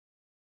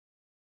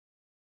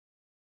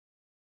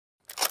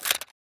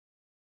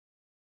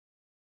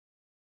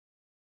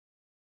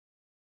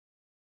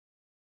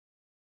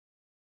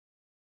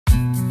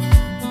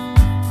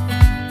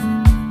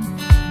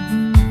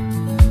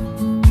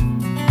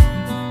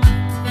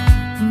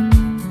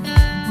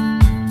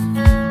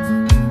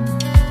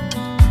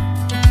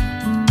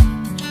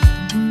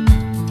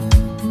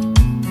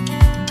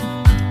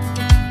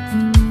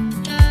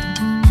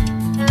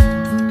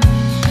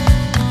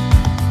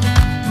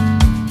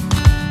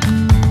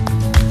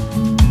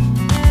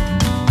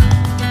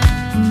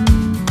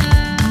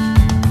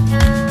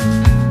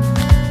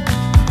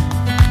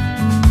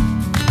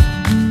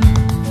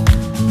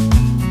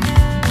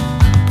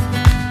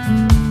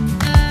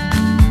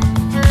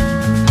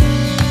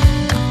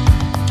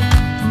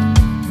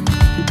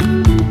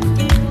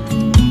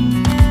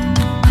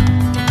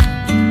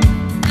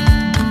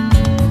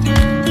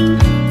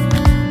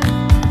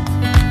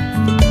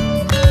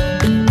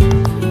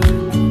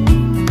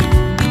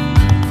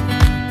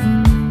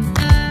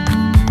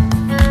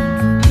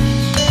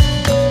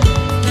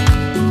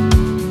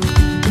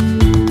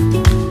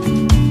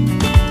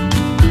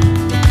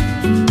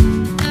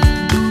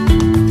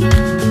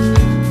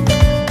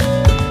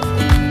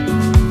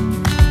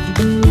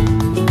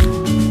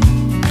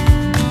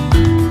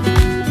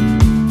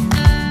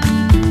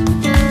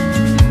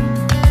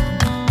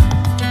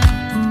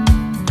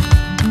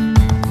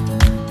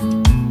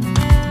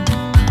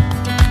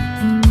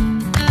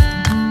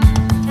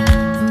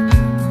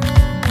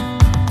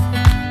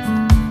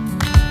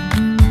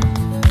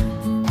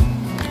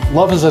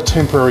Love is a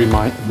temporary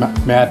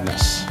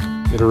madness.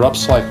 It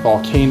erupts like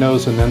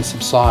volcanoes and then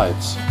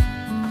subsides.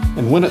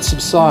 And when it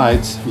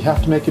subsides, you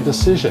have to make a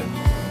decision.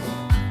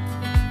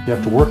 You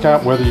have to work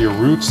out whether your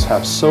roots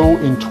have so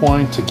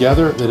entwined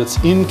together that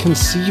it's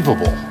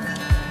inconceivable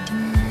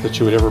that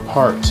you would ever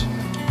part.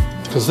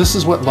 Because this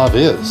is what love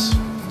is.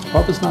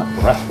 Love is not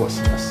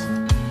breathlessness.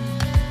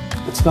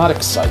 It's not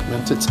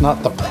excitement. It's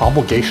not the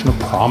promulgation of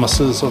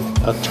promises of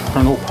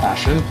eternal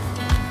passion.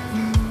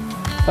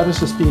 That is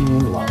just being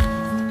in love,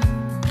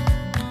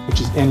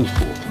 which is any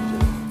fool can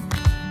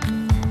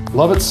do.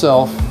 Love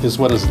itself is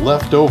what is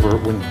left over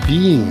when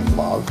being in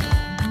love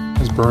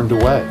has burned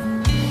away.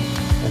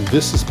 And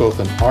this is both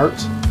an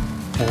art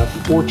and a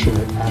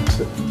fortunate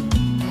accident.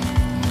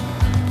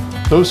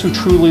 Those who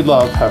truly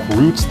love have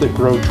roots that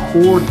grow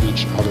toward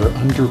each other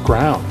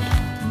underground.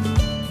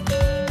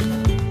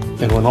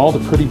 And when all the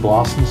pretty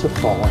blossoms have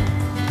fallen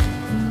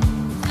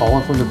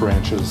from the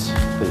branches,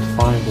 they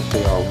find that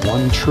they are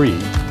one tree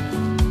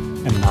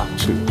and not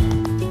two.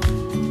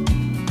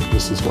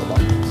 This is what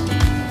love is.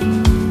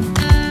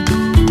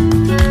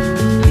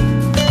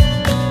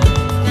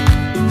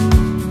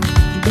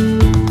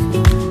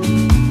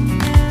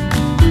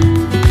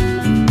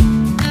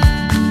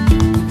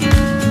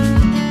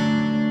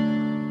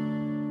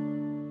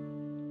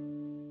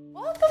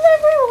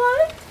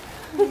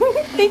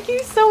 Thank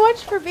you so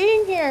much for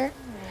being here.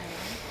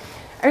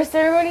 Our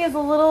ceremony is a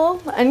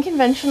little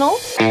unconventional.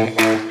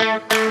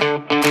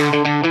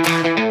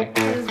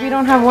 Because we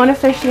don't have one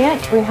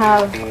officiant, we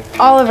have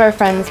all of our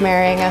friends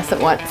marrying us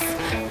at once.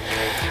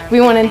 We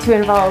wanted to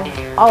involve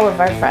all of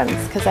our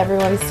friends because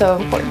everyone's so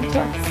important to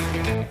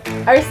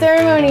us. Our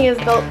ceremony is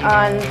built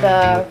on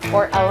the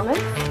 4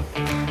 elements.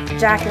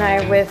 Jack and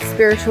I, with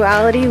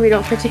spirituality, we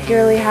don't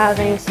particularly have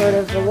any sort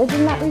of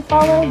religion that we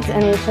followed,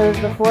 and we chose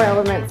the 4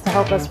 elements to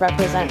help us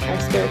represent our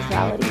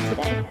spirituality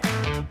today.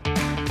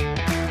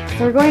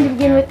 So we're going to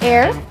begin with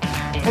air,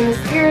 and the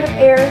spirit of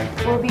air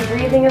will be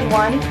breathing as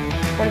one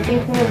and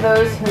thinking of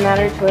those who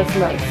matter to us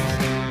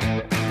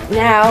most.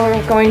 Now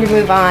we're going to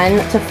move on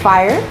to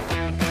fire.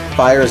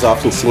 Fire is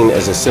often seen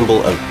as a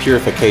symbol of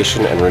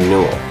purification and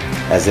renewal.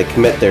 As they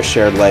commit their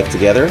shared life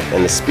together,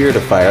 in the spirit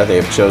of fire, they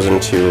have chosen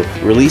to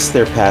release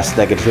their past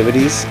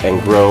negativities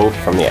and grow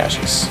from the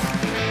ashes.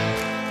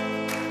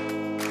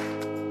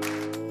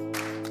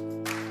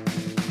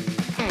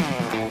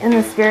 In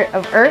the spirit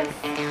of earth,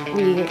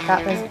 we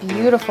got this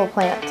beautiful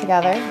plant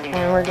together,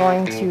 and we're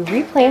going to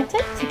replant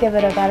it to give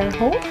it a better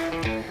home.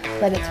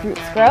 Let its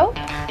roots grow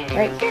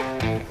right here.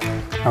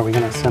 Are we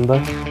gonna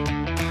Simba?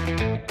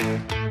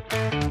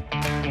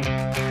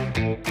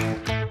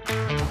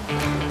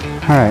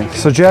 Alright,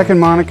 so Jack and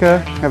Monica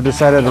have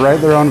decided to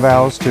write their own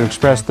vows to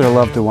express their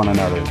love to one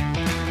another.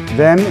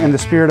 Then, in the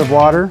spirit of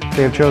water,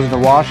 they have chosen to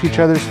wash each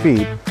other's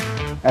feet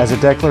as a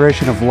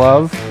declaration of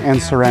love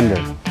and surrender,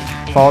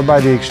 followed by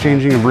the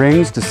exchanging of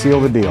rings to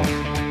seal the deal.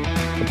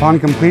 Upon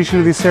completion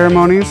of these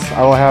ceremonies,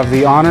 I will have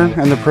the honor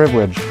and the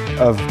privilege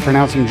of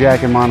pronouncing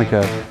Jack and Monica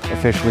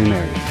officially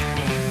married.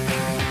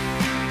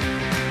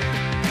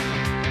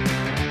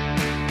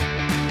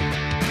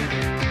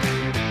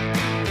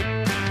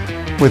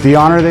 With the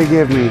honor they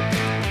give me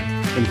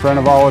in front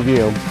of all of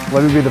you,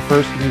 let me be the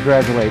first to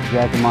congratulate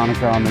Jack and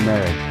Monica on the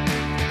marriage.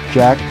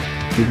 Jack,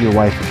 give your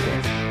wife a kiss.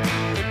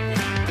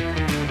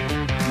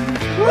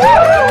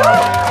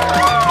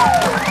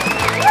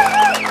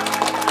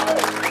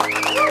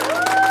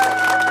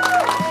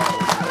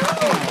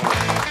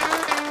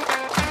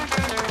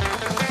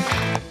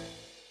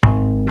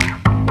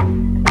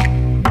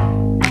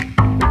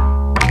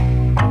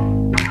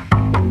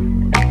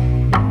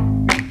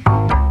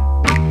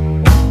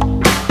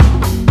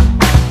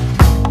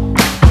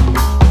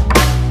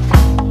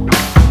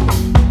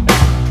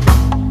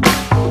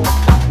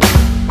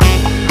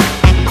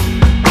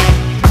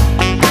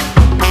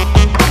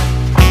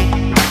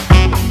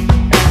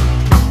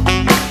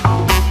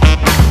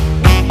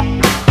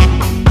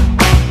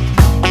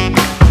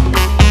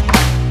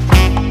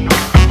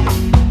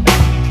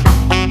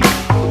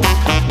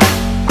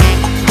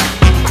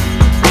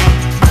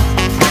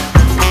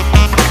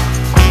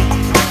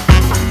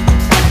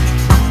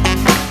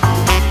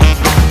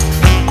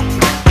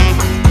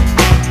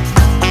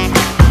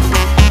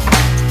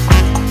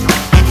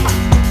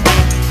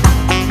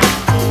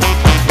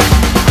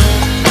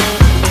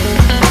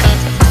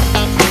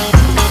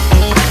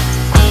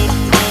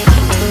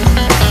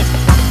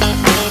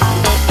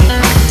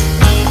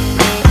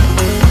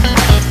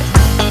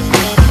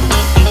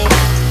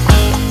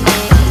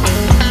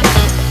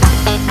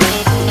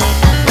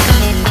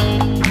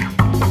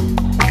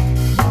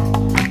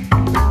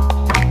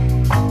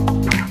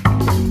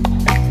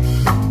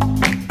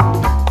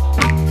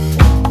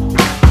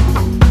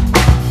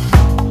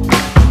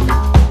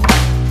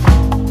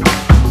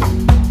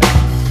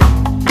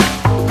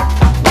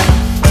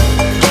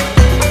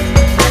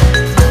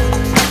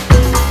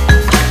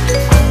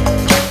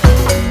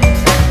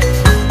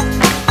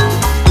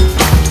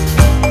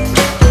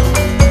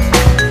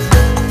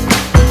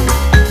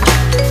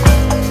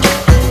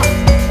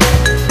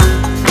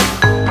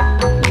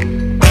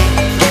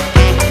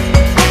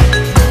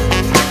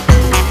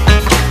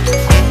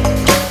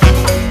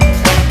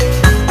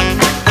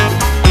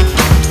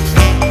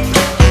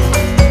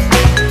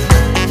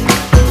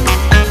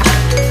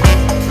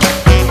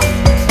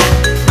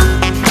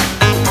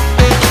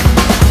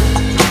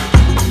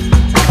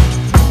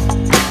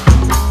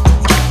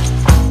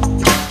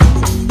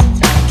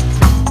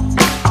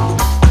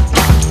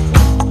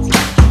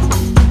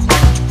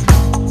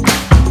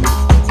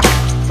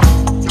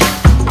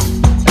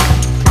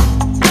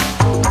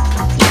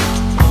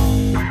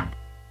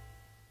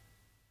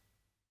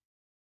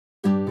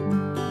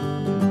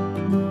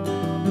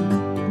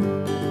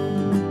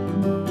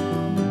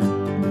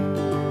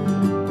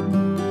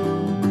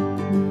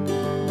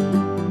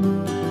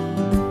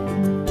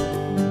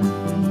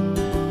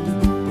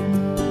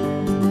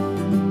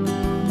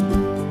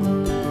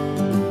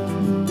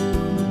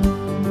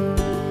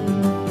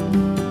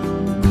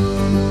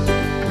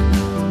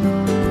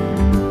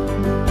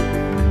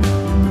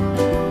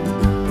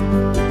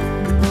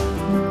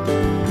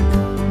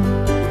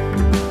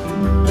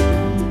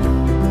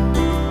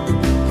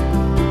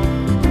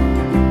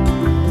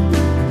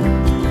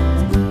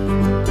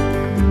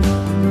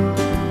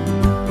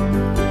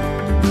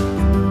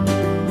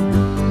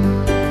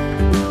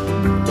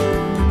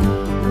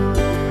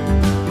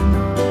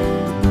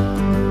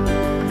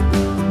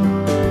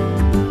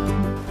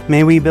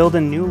 May we build a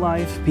new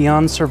life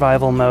beyond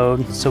survival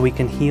mode so we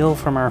can heal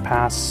from our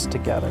pasts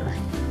together.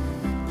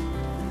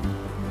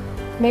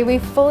 May we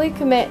fully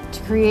commit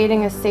to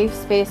creating a safe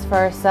space for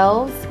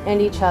ourselves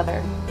and each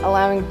other,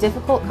 allowing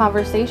difficult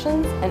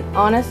conversations and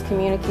honest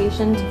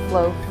communication to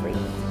flow freely.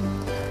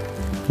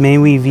 May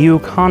we view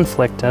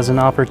conflict as an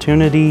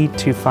opportunity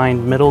to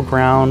find middle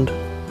ground,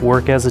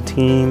 work as a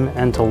team,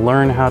 and to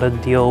learn how to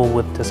deal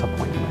with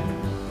disappointment.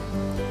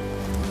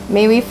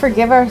 May we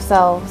forgive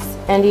ourselves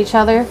and each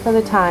other for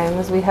the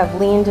times we have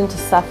leaned into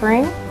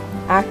suffering,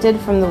 acted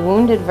from the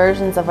wounded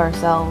versions of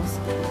ourselves,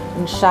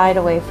 and shied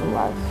away from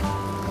love.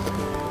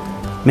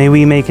 May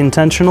we make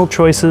intentional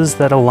choices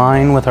that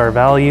align with our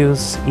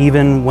values,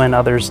 even when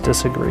others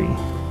disagree.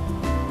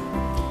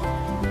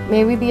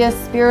 May we be a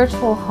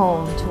spiritual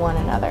home to one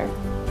another,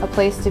 a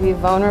place to be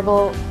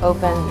vulnerable,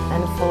 open,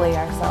 and fully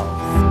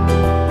ourselves.